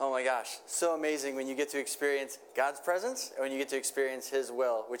my gosh, so amazing when you get to experience God's presence and when you get to experience His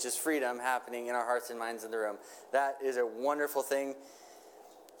will, which is freedom happening in our hearts and minds in the room. That is a wonderful thing.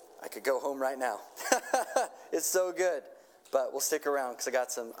 I could go home right now. It's so good. But we'll stick around because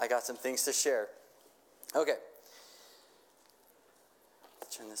I got some things to share. Okay.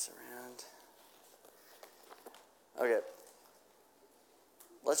 Turn this around. Okay.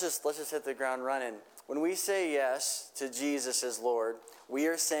 Let's just hit the ground running. When we say yes to Jesus as Lord, we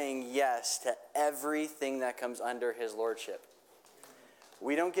are saying yes to everything that comes under His lordship.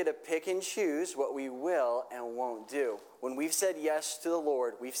 We don't get to pick and choose what we will and won't do. When we've said yes to the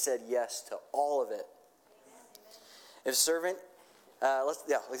Lord, we've said yes to all of it. If servant, let's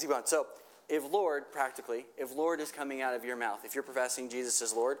keep going. So, if Lord is coming out of your mouth, if you're professing Jesus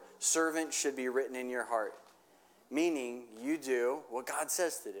as Lord, servant should be written in your heart. Meaning, you do what God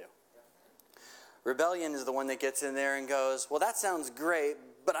says to do. Rebellion is the one that gets in there and goes, well, that sounds great,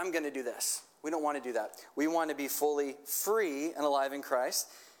 but I'm going to do this. We don't want to do that. We want to be fully free and alive in Christ,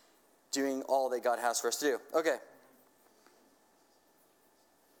 doing all that God has for us to do. Okay.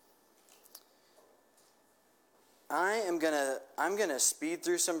 I'm gonna speed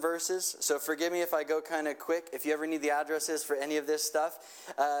through some verses, so forgive me if I go kind of quick. If you ever need the addresses for any of this stuff,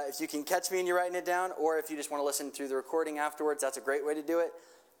 if you can catch me and you're writing it down, or if you just want to listen to the recording afterwards, that's a great way to do it.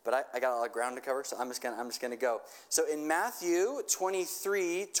 But I got a lot of ground to cover, so I'm just gonna go. So in Matthew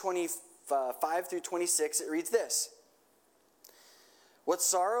 23, 25 through 26, it reads this: "What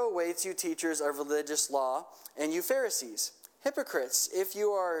sorrow awaits you, teachers of religious law, and you Pharisees, hypocrites, if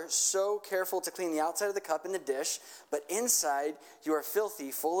you are so careful to clean the outside of the cup and the dish, but inside you are filthy,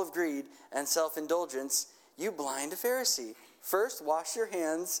 full of greed and self-indulgence, you blind Pharisee. First wash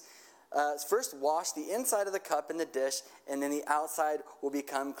the inside of the cup and the dish, and then the outside will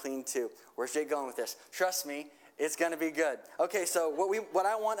become clean too." Where's Jake going with this? Trust me, it's going to be good. Okay, so what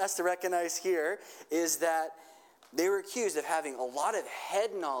I want us to recognize here is that they were accused of having a lot of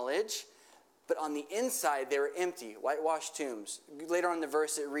head knowledge, but on the inside, they were empty, whitewashed tombs. Later on in the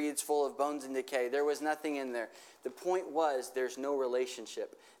verse, it reads, full of bones and decay. There was nothing in there. The point was, there's no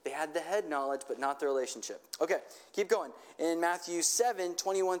relationship. They had the head knowledge, but not the relationship. Okay, keep going. In Matthew 7,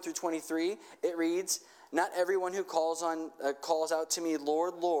 21 through 23, it reads, "Not everyone who calls out to me,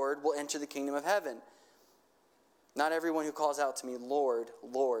 Lord, Lord, will enter the kingdom of heaven. Not everyone who calls out to me, Lord,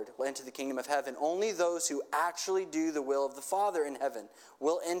 Lord, will enter the kingdom of heaven. Only those who actually do the will of the Father in heaven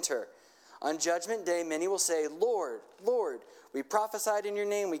will enter. On judgment day, many will say, Lord, Lord, we prophesied in your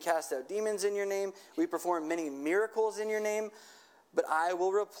name, we cast out demons in your name, we performed many miracles in your name. But I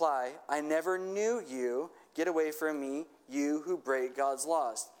will reply, I never knew you. Get away from me, you who break God's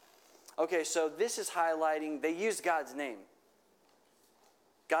laws." Okay, so this is highlighting, they used God's name.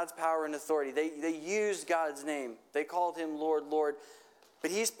 God's power and authority. They used God's name. They called him Lord, Lord.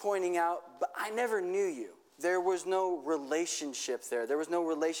 But he's pointing out, but I never knew you. There was no relationship there. There was no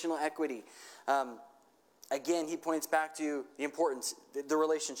relational equity. Again, he points back to the importance, the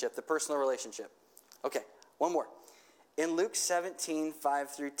relationship, the personal relationship. Okay, one more. In Luke 17, 5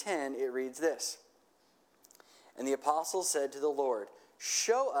 through 10, it reads this: "And the apostles said to the Lord,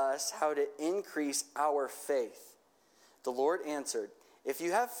 'Show us how to increase our faith.' The Lord answered, 'If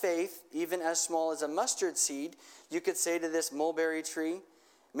you have faith, even as small as a mustard seed, you could say to this mulberry tree,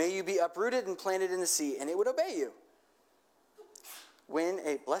 may you be uprooted and planted in the sea, and it would obey you. When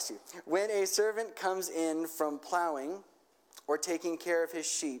a servant comes in from plowing or taking care of his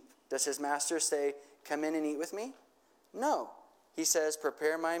sheep, does his master say, come in and eat with me? No. He says,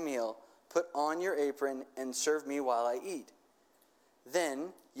 prepare my meal, put on your apron, and serve me while I eat.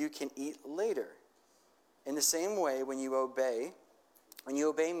 Then you can eat later. In the same way, when you obey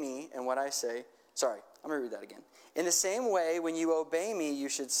me and what I say," I'm going to read that again. "In the same way, when you obey me, you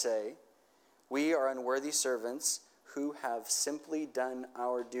should say, we are unworthy servants who have simply done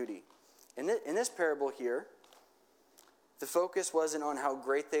our duty." In this parable here, the focus wasn't on how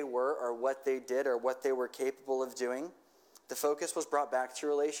great they were or what they did or what they were capable of doing. The focus was brought back to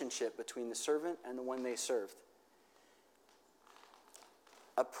relationship between the servant and the one they served.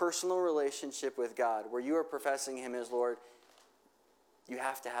 A personal relationship with God where you are professing him as Lord, you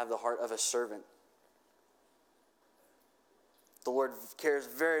have to have the heart of a servant. The Lord cares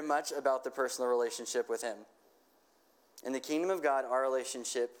very much about the personal relationship with him. In the kingdom of God, our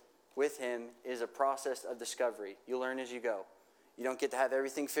relationship with him is a process of discovery. You learn as you go. You don't get to have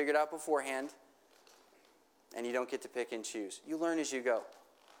everything figured out beforehand, and you don't get to pick and choose. You learn as you go.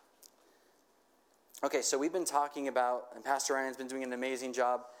 Okay, so we've been talking about, and Pastor Ryan's been doing an amazing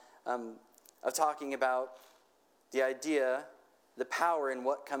job of talking about the idea, the power in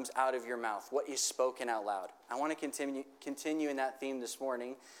what comes out of your mouth, what is spoken out loud. I want to continue in that theme this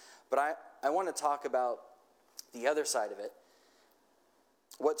morning But I want to talk about the other side of it.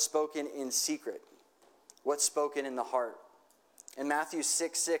 What's spoken in secret? What's spoken in the heart? In Matthew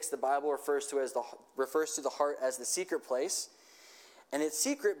 6:6, the Bible refers to the heart as the secret place. And it's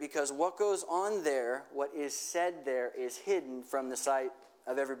secret because what goes on there, what is said there, is hidden from the sight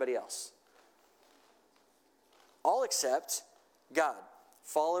of everybody else. All except God.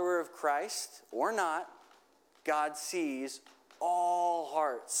 Follower of Christ or not, God sees all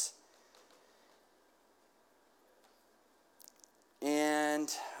hearts. And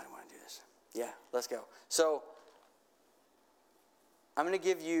how do I want to do this? Yeah, let's go. So, I'm going to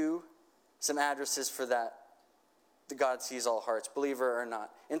give you some addresses for that. God sees all hearts, believer or not.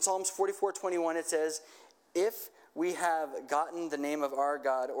 In Psalms 44:21 it says, if we have gotten the name of our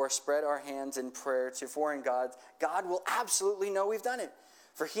God or spread our hands in prayer to foreign gods, God will absolutely know we've done it.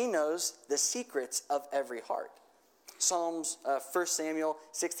 For he knows the secrets of every heart. Psalms 1 Samuel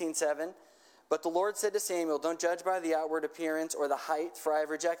 16:7. But the Lord said to Samuel, don't judge by the outward appearance or the height, for I have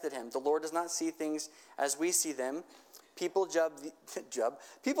rejected him. The Lord does not see things as we see them. People judge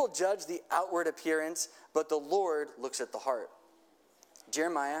the outward appearance, but the Lord looks at the heart.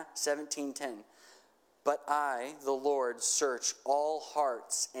 Jeremiah 17:10. But I, the Lord, search all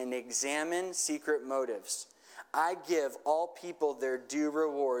hearts and examine secret motives. I give all people their due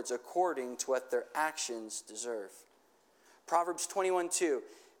rewards according to what their actions deserve. Proverbs 21:2.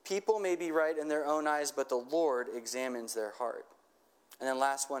 People may be right in their own eyes, but the Lord examines their heart. And then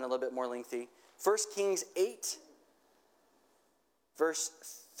last one, a little bit more lengthy. 1 Kings 8, verse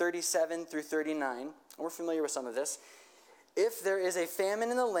 37 through 39. We're familiar with some of this. If there is a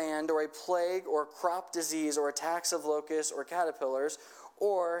famine in the land, or a plague, or crop disease, or attacks of locusts or caterpillars,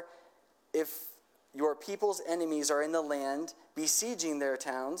 or if your people's enemies are in the land, besieging their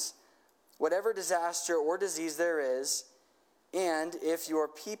towns, whatever disaster or disease there is, and if your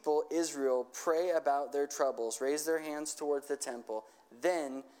people Israel pray about their troubles, raise their hands towards the temple,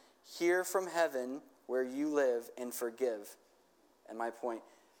 then hear from heaven where you live and forgive. And my point,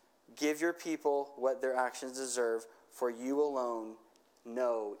 give your people what their actions deserve, for you alone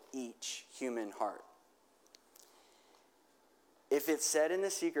know each human heart. If it's said in the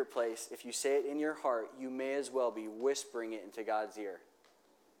secret place, if you say it in your heart, you may as well be whispering it into God's ear.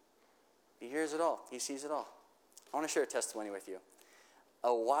 He hears it all. He sees it all. I want to share a testimony with you.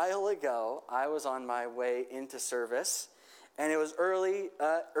 A while ago, I was on my way into service, and it was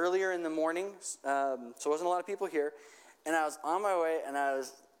earlier in the morning, so there wasn't a lot of people here. And I was on my way, and I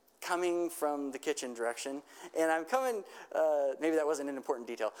was coming from the kitchen direction. And I'm coming, maybe that wasn't an important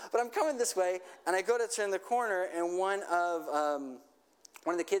detail, but I'm coming this way, and I go to turn the corner, and one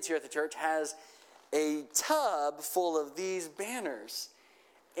of the kids here at the church has a tub full of these banners.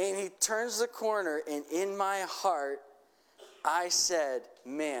 And he turns the corner, and in my heart, I said,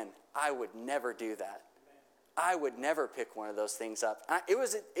 man, I would never do that. I would never pick one of those things up. It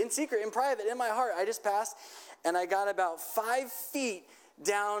was in secret, in private, in my heart. I just passed, and I got about 5 feet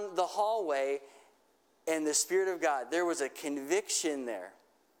down the hallway, and the Spirit of God, there was a conviction there.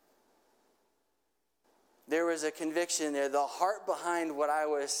 There was a conviction there. The heart behind what I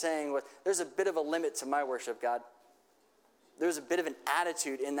was saying was, there's a bit of a limit to my worship, God. There's a bit of an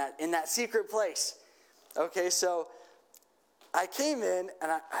attitude in that secret place. Okay, so I came in,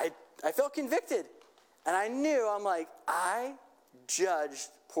 and I felt convicted. And I knew, I'm like, I judged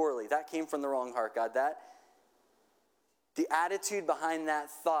poorly. That came from the wrong heart, God. The attitude behind that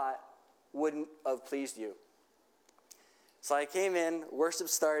thought wouldn't have pleased you. So I came in, worship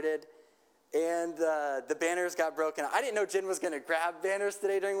started, and the banners got broken. I didn't know Jen was going to grab banners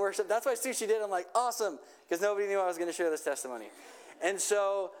today during worship. That's why Sushi did. I'm like, awesome, because nobody knew I was going to share this testimony. And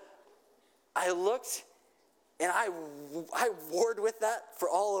so I looked, and I warred with that for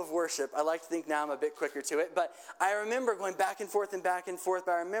all of worship. I like to think now I'm a bit quicker to it, but I remember going back and forth,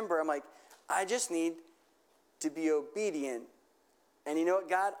 but I remember, I'm like, I just need to be obedient. And you know what,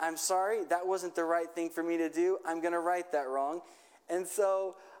 God, I'm sorry, that wasn't the right thing for me to do. I'm going to right that wrong. And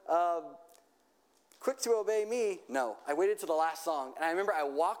so, quick to obey me? No. I waited till the last song. And I remember I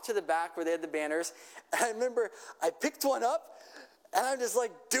walked to the back where they had the banners. And I remember I picked one up, and I'm just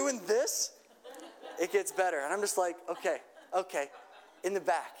like doing this. It gets better. And I'm just like, okay, in the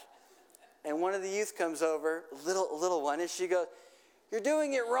back. And one of the youth comes over, little one, and she goes, you're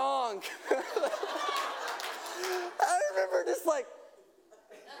doing it wrong. I remember just like,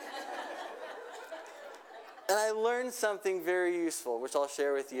 and I learned something very useful, which I'll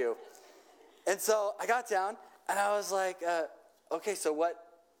share with you. And so I got down, and I was like, okay, so what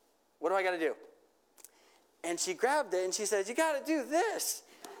do I got to do? And she grabbed it, and she said, you got to do this.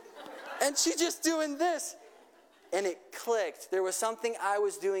 And she's just doing this. and it clicked. There was something I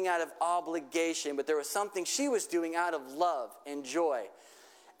was doing out of obligation, but there was something she was doing out of love and joy.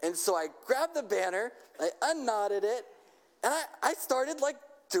 And so I grabbed the banner, I unknotted it, and I started like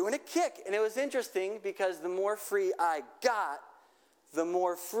doing a kick. And it was interesting because the more free I got, the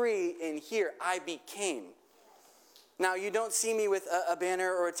more free in here I became. Now, you don't see me with a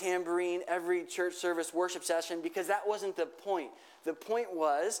banner or a tambourine every church service worship session because that wasn't the point. The point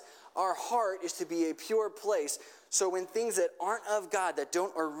was our heart is to be a pure place. So when things that aren't of God, that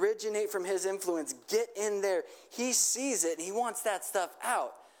don't originate from his influence, get in there, he sees it and he wants that stuff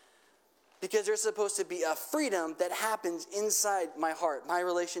out. Because there's supposed to be a freedom that happens inside my heart, my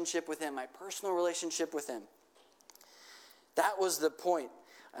relationship with him, my personal relationship with him. That was the point.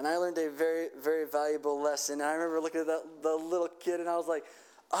 And I learned a very, very valuable lesson. And I remember looking at the little kid and I was like,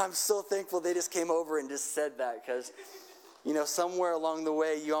 I'm so thankful they just came over and just said that. Because, somewhere along the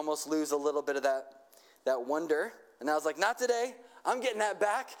way, you almost lose a little bit of that wonder. And I was like, not today. I'm getting that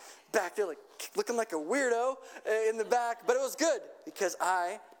back. Back there, like looking like a weirdo in the back. But it was good because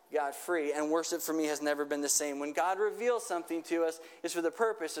I got free. And worship for me has never been the same. When God reveals something to us, it's for the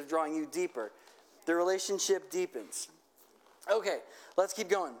purpose of drawing you deeper. The relationship deepens. Okay, let's keep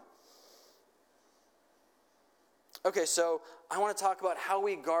going. Okay, so I want to talk about how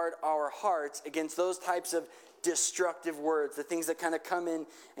we guard our hearts against those types of destructive words, the things that kind of come in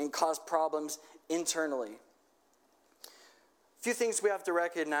and cause problems internally. A few things we have to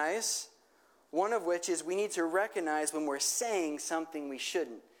recognize, one of which is we need to recognize when we're saying something we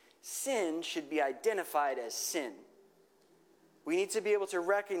shouldn't. Sin should be identified as sin. We need to be able to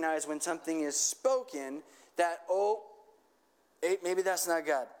recognize when something is spoken that, maybe that's not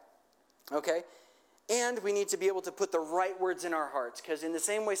God. Okay? And we need to be able to put the right words in our hearts. Because in the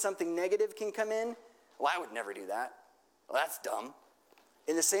same way something negative can come in, I would never do that. Well, that's dumb.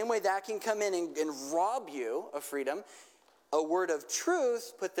 In the same way that can come in and rob you of freedom, a word of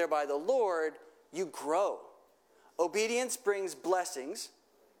truth put there by the Lord, you grow. Obedience brings blessings.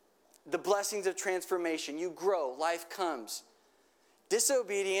 The blessings of transformation. You grow. Life comes.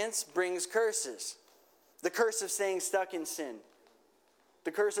 Disobedience brings curses. The curse of staying stuck in sin.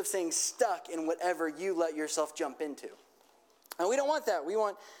 The curse of staying stuck in whatever you let yourself jump into. And we don't want that. We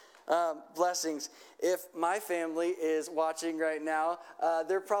want blessings. If my family is watching right now,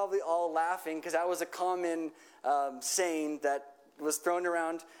 they're probably all laughing because that was a common saying that was thrown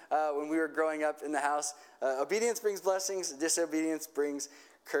around when we were growing up in the house. Obedience brings blessings. Disobedience brings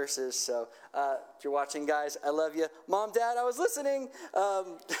curses. So if you're watching, guys, I love you. Mom, Dad, I was listening.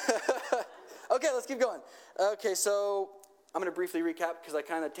 Okay, let's keep going. Okay, so I'm going to briefly recap because I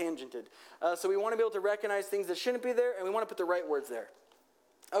kind of tangented. So we want to be able to recognize things that shouldn't be there, and we want to put the right words there.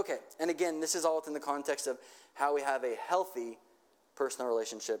 Okay, and again, this is all within the context of how we have a healthy personal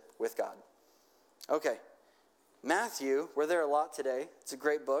relationship with God. Okay, Matthew, we're there a lot today. It's a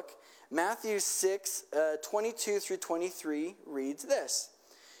great book. Matthew 6, 22 through 23 reads this.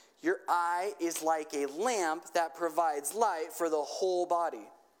 Your eye is like a lamp that provides light for the whole body.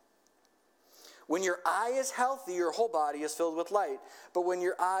 When your eye is healthy, your whole body is filled with light. But when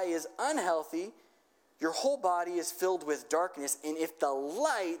your eye is unhealthy, your whole body is filled with darkness. And if the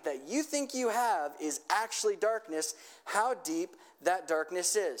light that you think you have is actually darkness, how deep that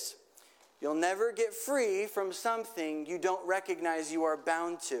darkness is. You'll never get free from something you don't recognize you are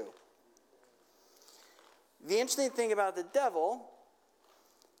bound to. The interesting thing about the devil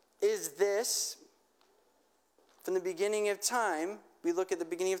is this. From the beginning of time, we look at the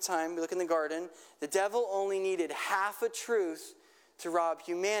beginning of time, we look in the garden, the devil only needed half a truth to rob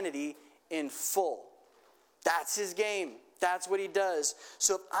humanity in full. That's his game. That's what he does.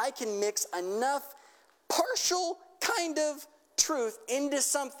 So if I can mix enough partial kind of truth into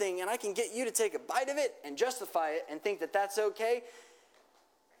something and I can get you to take a bite of it and justify it and think that that's okay,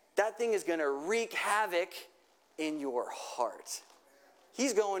 that thing is going to wreak havoc in your heart.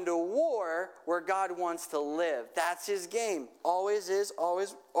 He's going to war where God wants to live. That's his game. Always is,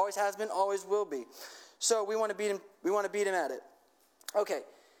 always has been, always will be. So we want to beat him. We want to beat him at it. Okay.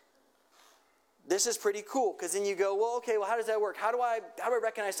 This is pretty cool because then you go, well, how does that work? How do I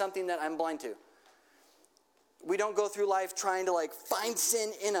recognize something that I'm blind to? We don't go through life trying to find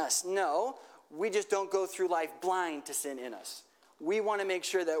sin in us. No, we just don't go through life blind to sin in us. We want to make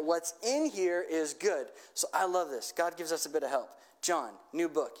sure that what's in here is good. So I love this. God gives us a bit of help. John, new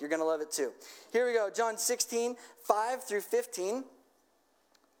book. You're going to love it too. Here we go. John 16, 5 through 15.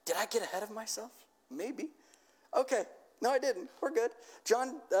 Did I get ahead of myself? Maybe. Okay. No, I didn't. We're good.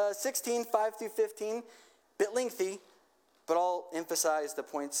 John 16, 5 through 15. Bit lengthy, but I'll emphasize the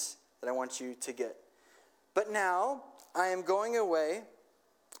points that I want you to get. But now I am going away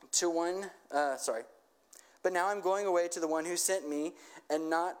to But now I'm going away to the one who sent me, and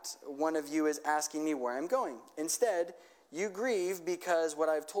not one of you is asking me where I'm going. Instead, you grieve because of what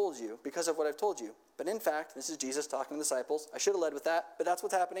I've told you. But in fact, this is Jesus talking to the disciples. I should have led with that, but that's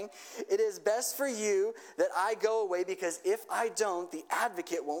what's happening. It is best for you that I go away, because if I don't, the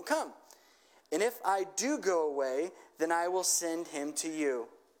advocate won't come. And if I do go away, then I will send him to you.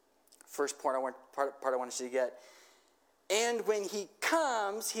 First part I want you to get. And when he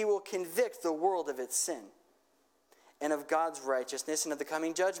comes, he will convict the world of its sin and of God's righteousness and of the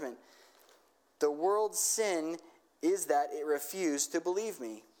coming judgment. The world's sin is that it refused to believe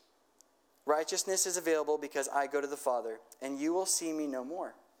me. Righteousness is available because I go to the Father, and you will see me no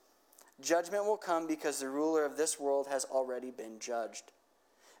more. Judgment will come because the ruler of this world has already been judged.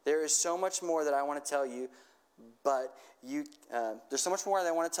 There is so much more that I want to tell you, but you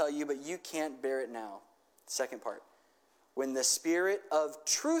can't bear it now. Second part. When the Spirit of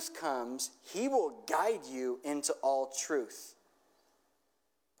truth comes, he will guide you into all truth.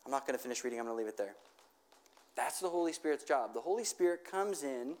 I'm not going to finish reading. I'm going to leave it there. That's the Holy Spirit's job. The Holy Spirit comes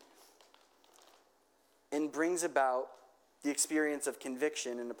in and brings about the experience of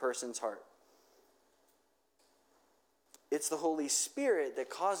conviction in a person's heart. It's the Holy Spirit that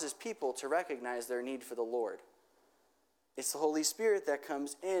causes people to recognize their need for the Lord. It's the Holy Spirit that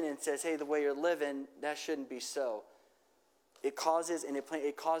comes in and says, hey, the way you're living, that shouldn't be so. It causes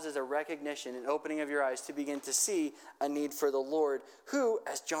a recognition, an opening of your eyes to begin to see a need for the Lord, who,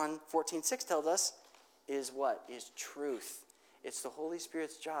 as John 14:6 tells us, is what? Is truth. It's the Holy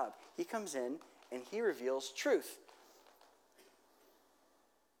Spirit's job. He comes in and he reveals truth.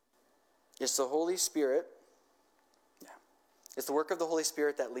 It's the Holy Spirit. It's the work of the Holy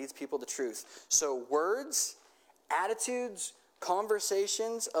Spirit that leads people to truth. So words, attitudes,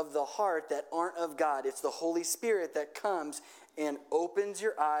 conversations of the heart that aren't of God, it's the Holy Spirit that comes and opens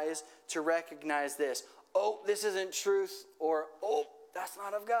your eyes to recognize this. Oh, this isn't truth, or oh, that's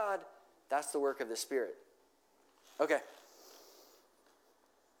not of God. That's the work of the Spirit. Okay.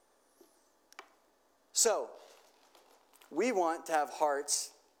 So, we want to have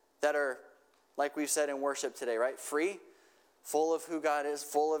hearts that are, like we've said in worship today, right? Free, full of who God is,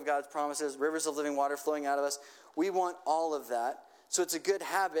 full of God's promises, rivers of living water flowing out of us. We want all of that. So it's a good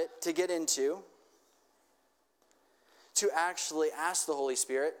habit to get into, to actually ask the Holy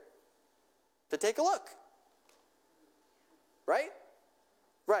Spirit to take a look. Right?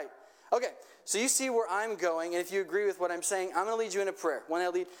 Right. Okay, so you see where I'm going, and if you agree with what I'm saying, I'm going to lead you in a prayer. One I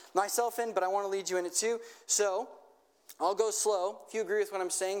lead myself in, but I want to lead you in it too. So, I'll go slow. If you agree with what I'm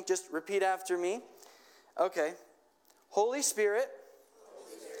saying, just repeat after me. Okay. Holy Spirit,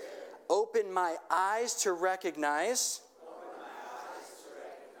 open my eyes to recognize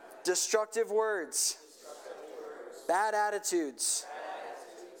destructive words, bad attitudes,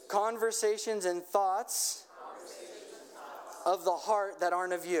 conversations and thoughts of the heart that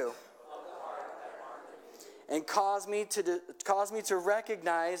aren't of you. And cause me to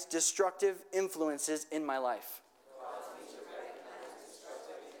recognize destructive influences in my life.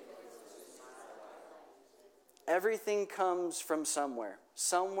 Everything comes from somewhere.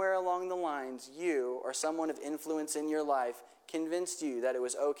 Somewhere along the lines, you or someone of influence in your life convinced you that it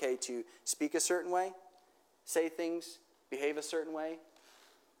was okay to speak a certain way, say things, behave a certain way.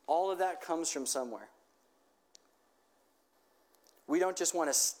 All of that comes from somewhere. We don't just want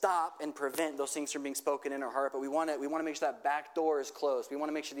to stop and prevent those things from being spoken in our heart, but we want to make sure that back door is closed. We want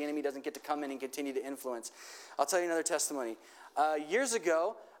to make sure the enemy doesn't get to come in and continue to influence. I'll tell you another testimony. Years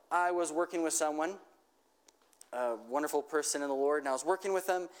ago, I was working with someone, a wonderful person in the Lord, and I was working with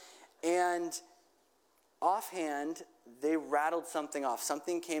them, and offhand, they rattled something off.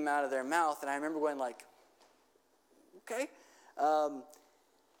 Something came out of their mouth, and I remember going like, okay.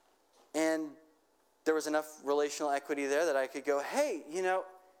 And there was enough relational equity there that I could go, hey,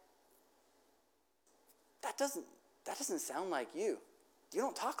 that doesn't sound like you. You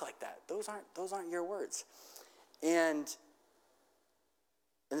don't talk like that. Those aren't your words. And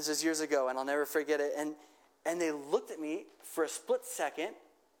this was years ago, and I'll never forget it. And they looked at me for a split second,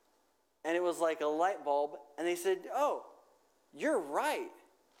 and it was like a light bulb, and they said, oh, you're right.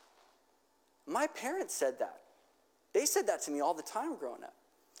 My parents said that. They said that to me all the time growing up.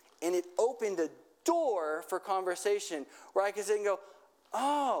 And it opened a door for conversation where I could sit and go,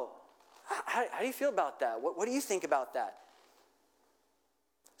 oh, how do you feel about that? What do you think about that?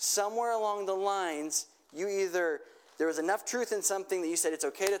 Somewhere along the lines, there was enough truth in something that you said, it's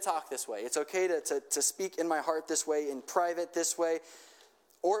okay to talk this way. It's okay to speak in my heart this way, in private this way.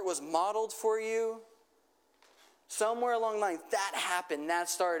 Or it was modeled for you. Somewhere along the lines, that happened, that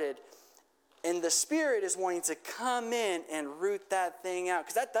started. And the Spirit is wanting to come in and root that thing out.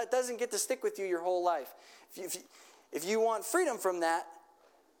 Because that doesn't get to stick with you your whole life. If you want freedom from that,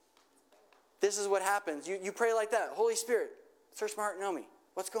 this is what happens. You pray like that. Holy Spirit, search my heart and know me.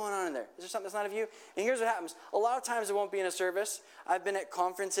 What's going on in there? Is there something that's not of you? And here's what happens. A lot of times it won't be in a service. I've been at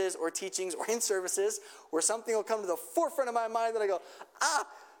conferences or teachings or in services where something will come to the forefront of my mind that I go,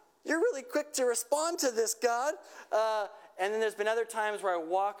 you're really quick to respond to this, God. And then there's been other times where I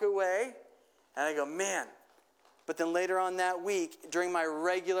walk away and I go, man. But then later on that week, during my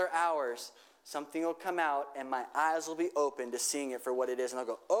regular hours, something will come out and my eyes will be open to seeing it for what it is. And I'll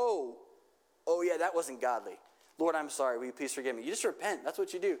go, oh yeah, that wasn't godly. Lord, I'm sorry. Will you please forgive me? You just repent. That's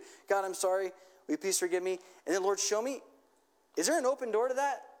what you do. God, I'm sorry. Will you please forgive me? And then, Lord, show me. Is there an open door to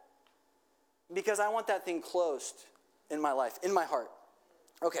that? Because I want that thing closed in my life, in my heart.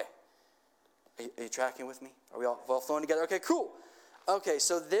 Okay. Are you tracking with me? Are we all flowing together? Okay, cool. Okay,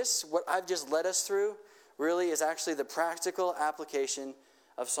 so this, what I've just led us through, really is actually the practical application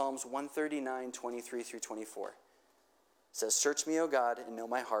of Psalms 139, 23 through 24. It says, search me, O God, and know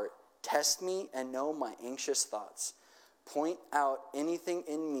my heart. Test me and know my anxious thoughts. Point out anything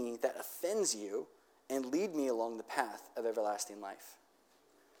in me that offends you and lead me along the path of everlasting life.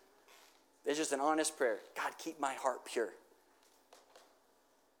 It's just an honest prayer. God, keep my heart pure.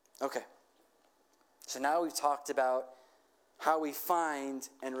 Okay. So now we've talked about how we find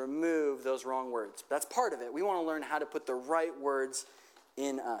and remove those wrong words. That's part of it. We want to learn how to put the right words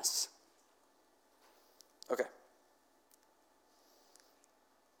in us. Okay.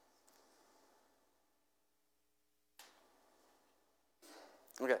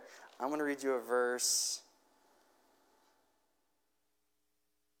 Okay, I'm going to read you a verse.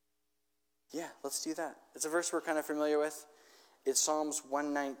 Yeah, let's do that. It's a verse we're kind of familiar with. It's Psalms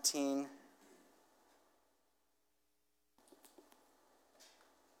 119.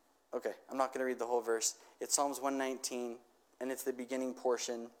 Okay, I'm not going to read the whole verse. It's Psalms 119, and it's the beginning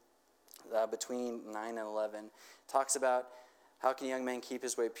portion between 9 and 11. It talks about how can a young man keep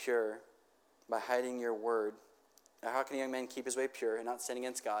his way pure by hiding your word. How can a young man keep his way pure and not sin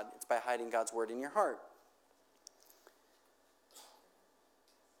against God? It's by hiding God's word in your heart.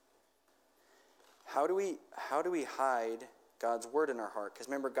 How do we hide God's word in our heart? Because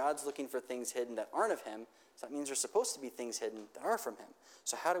remember, God's looking for things hidden that aren't of him. So that means there's supposed to be things hidden that are from him.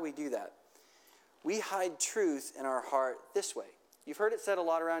 So how do we do that? We hide truth in our heart this way. You've heard it said a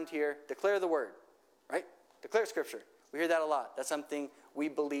lot around here, declare the word, right? Declare scripture. We hear that a lot. That's something we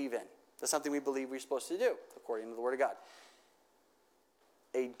believe in. That's something we believe we're supposed to do, according to the Word of God.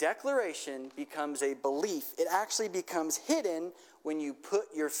 A declaration becomes a belief. It actually becomes hidden when you put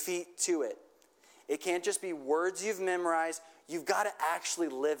your feet to it. It can't just be words you've memorized. You've got to actually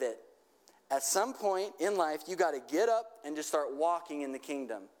live it. At some point in life, you've got to get up and just start walking in the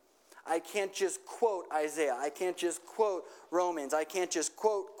kingdom. I can't just quote Isaiah. I can't just quote Romans. I can't just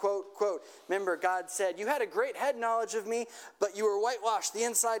quote. Remember, God said, you had a great head knowledge of me, but you were whitewashed. The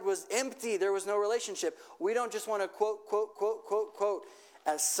inside was empty. There was no relationship. We don't just want to quote.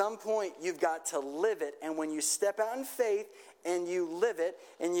 At some point, you've got to live it. And when you step out in faith and you live it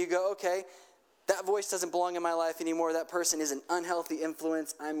and you go, okay, that voice doesn't belong in my life anymore. That person is an unhealthy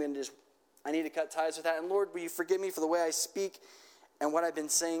influence. I need to cut ties with that. And Lord, will you forgive me for the way I speak and what I've been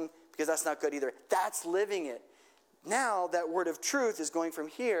saying? Because that's not good either. That's living it. Now that word of truth is going from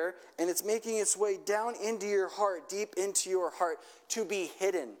here and it's making its way down into your heart, deep into your heart, to be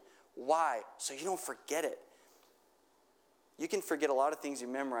hidden. Why? So you don't forget it. You can forget a lot of things you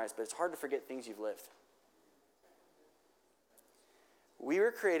memorized, but it's hard to forget things you've lived. We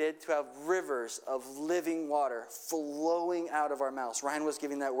were created to have rivers of living water flowing out of our mouths. Ryan was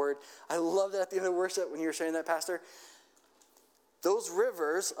giving that word. I love that at the end of the worship when you were sharing that, Pastor. Those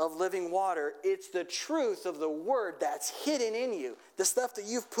rivers of living water, it's the truth of the word that's hidden in you. The stuff that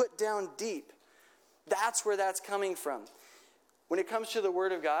you've put down deep. That's where that's coming from. When it comes to the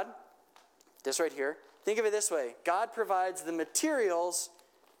word of God, this right here, think of it this way. God provides the materials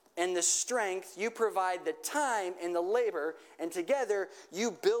and the strength. You provide the time and the labor. And together,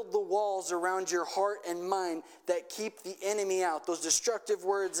 you build the walls around your heart and mind that keep the enemy out. Those destructive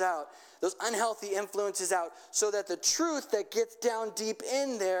words out. Those unhealthy influences out, so that the truth that gets down deep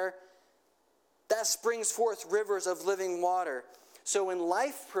in there, that springs forth rivers of living water. So when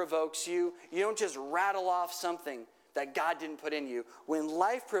life provokes you, you don't just rattle off something that God didn't put in you. When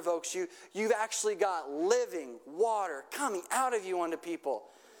life provokes you, you've actually got living water coming out of you onto people.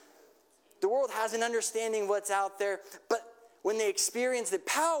 The world has an understanding of what's out there, but when they experience the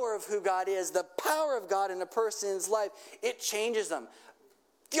power of who God is, the power of God in a person's life, it changes them.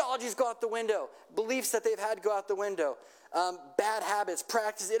 Theologies go out the window. Beliefs that they've had go out the window. Bad habits,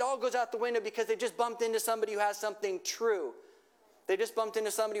 practice, it all goes out the window because they just bumped into somebody who has something true. They just bumped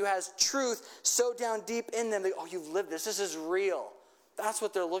into somebody who has truth so down deep in them. Oh, you've lived this. This is real. That's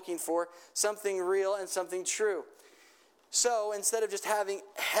what they're looking for. Something real and something true. So instead of just having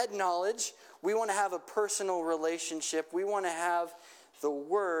head knowledge, we want to have a personal relationship. We want to have the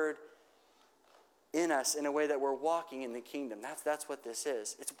word in us in a way that we're walking in the kingdom. That's what this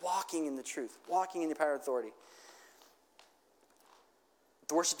is. It's walking in the truth, walking in the power of authority.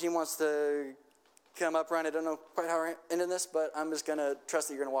 The worship team wants to come up, Ryan. I don't know quite how we're ending this, but I'm just going to trust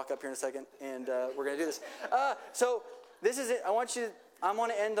that you're going to walk up here in a second, and we're going to do this. So this is it. I want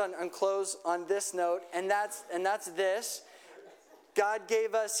to end on close on this note, and that's this. God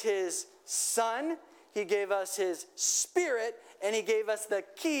gave us his Son, he gave us his Spirit, and he gave us the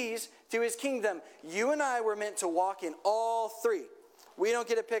keys to his kingdom. You and I were meant to walk in all three. We don't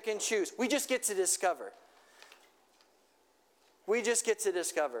get to pick and choose. We just get to discover. We just get to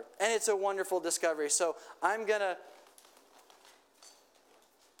discover. And it's a wonderful discovery. So I'm going to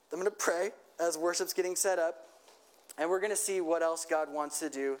pray as worship's getting set up. And we're going to see what else God wants to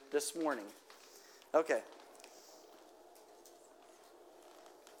do this morning. Okay.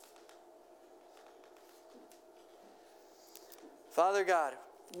 Father God,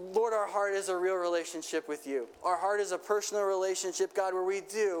 Lord, our heart is a real relationship with you. Our heart is a personal relationship, God, where we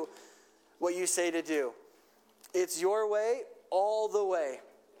do what you say to do. It's your way all the way.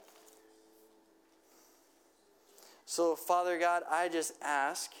 So, Father God, I just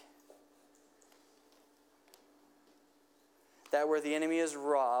ask that where the enemy is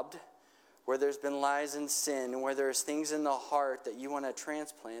robbed, where there's been lies and sin, and where there's things in the heart that you want to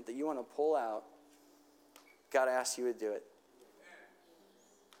transplant, that you want to pull out, God, I ask you would do it.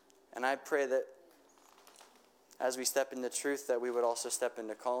 And I pray that as we step into truth, that we would also step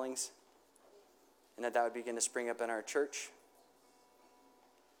into callings, and that would begin to spring up in our church.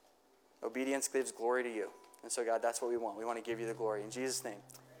 Obedience gives glory to you. And so, God, that's what we want. We want to give you the glory. In Jesus' name,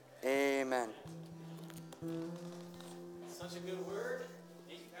 amen. Such a good word.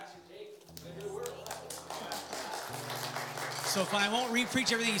 Thank you, Pastor Jake. Good word. So I won't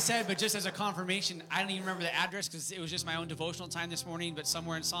re-preach everything he said, but just as a confirmation, I don't even remember the address because it was just my own devotional time this morning, but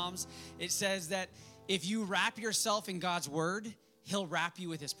somewhere in Psalms, it says that if you wrap yourself in God's word, he'll wrap you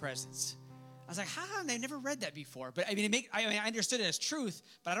with his presence. I was like, how? I've never read that before. But I understood it as truth,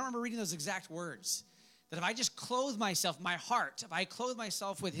 but I don't remember reading those exact words. That if I just clothe myself, my heart, if I clothe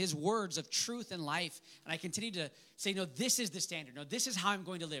myself with his words of truth and life, and I continue to say, no, this is the standard. No, this is how I'm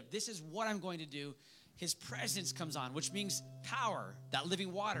going to live. This is what I'm going to do. His presence comes on, which means power, that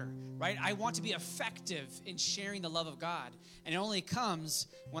living water, right? I want to be effective in sharing the love of God. And it only comes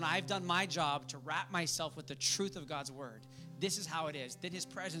when I've done my job to wrap myself with the truth of God's word. This is how it is. Then his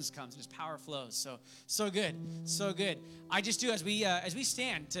presence comes and his power flows. So good, so good. I just do, as we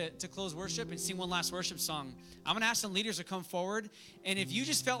stand to close worship and sing one last worship song, I'm going to ask some leaders to come forward. And if you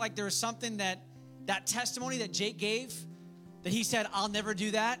just felt like there was something that testimony that Jake gave, that he said, I'll never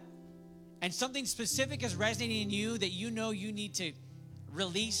do that, and something specific is resonating in you that you know you need to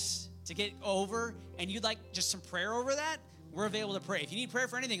release, to get over, and you'd like just some prayer over that, we're available to pray. If you need prayer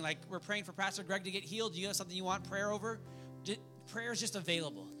for anything, like we're praying for Pastor Greg to get healed, do you have something you want prayer over? Prayer is just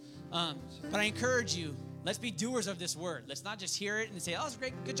available. But I encourage you, let's be doers of this word. Let's not just hear it and say, oh, that's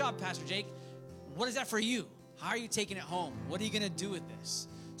great. Good job, Pastor Jake. What is that for you? How are you taking it home? What are you going to do with this?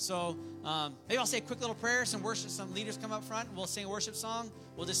 So maybe I'll say a quick little prayer. Some leaders come up front. We'll sing a worship song.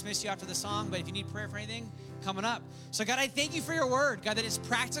 We'll dismiss you after the song. But if you need prayer for anything, coming up. So God, I thank you for your word. God, that it's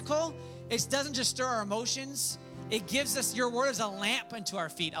practical. It doesn't just stir our emotions. It gives us, your word is a lamp unto our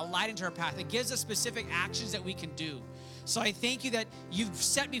feet, a light into our path. It gives us specific actions that we can do. So I thank you that you've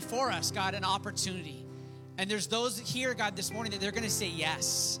set before us, God, an opportunity. And there's those here, God, this morning that they're going to say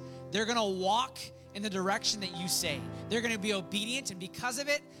yes. They're going to walk in the direction that you say. They're going to be obedient. And because of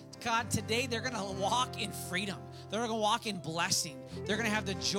it, God, today they're going to walk in freedom. They're going to walk in blessing. They're going to have the joy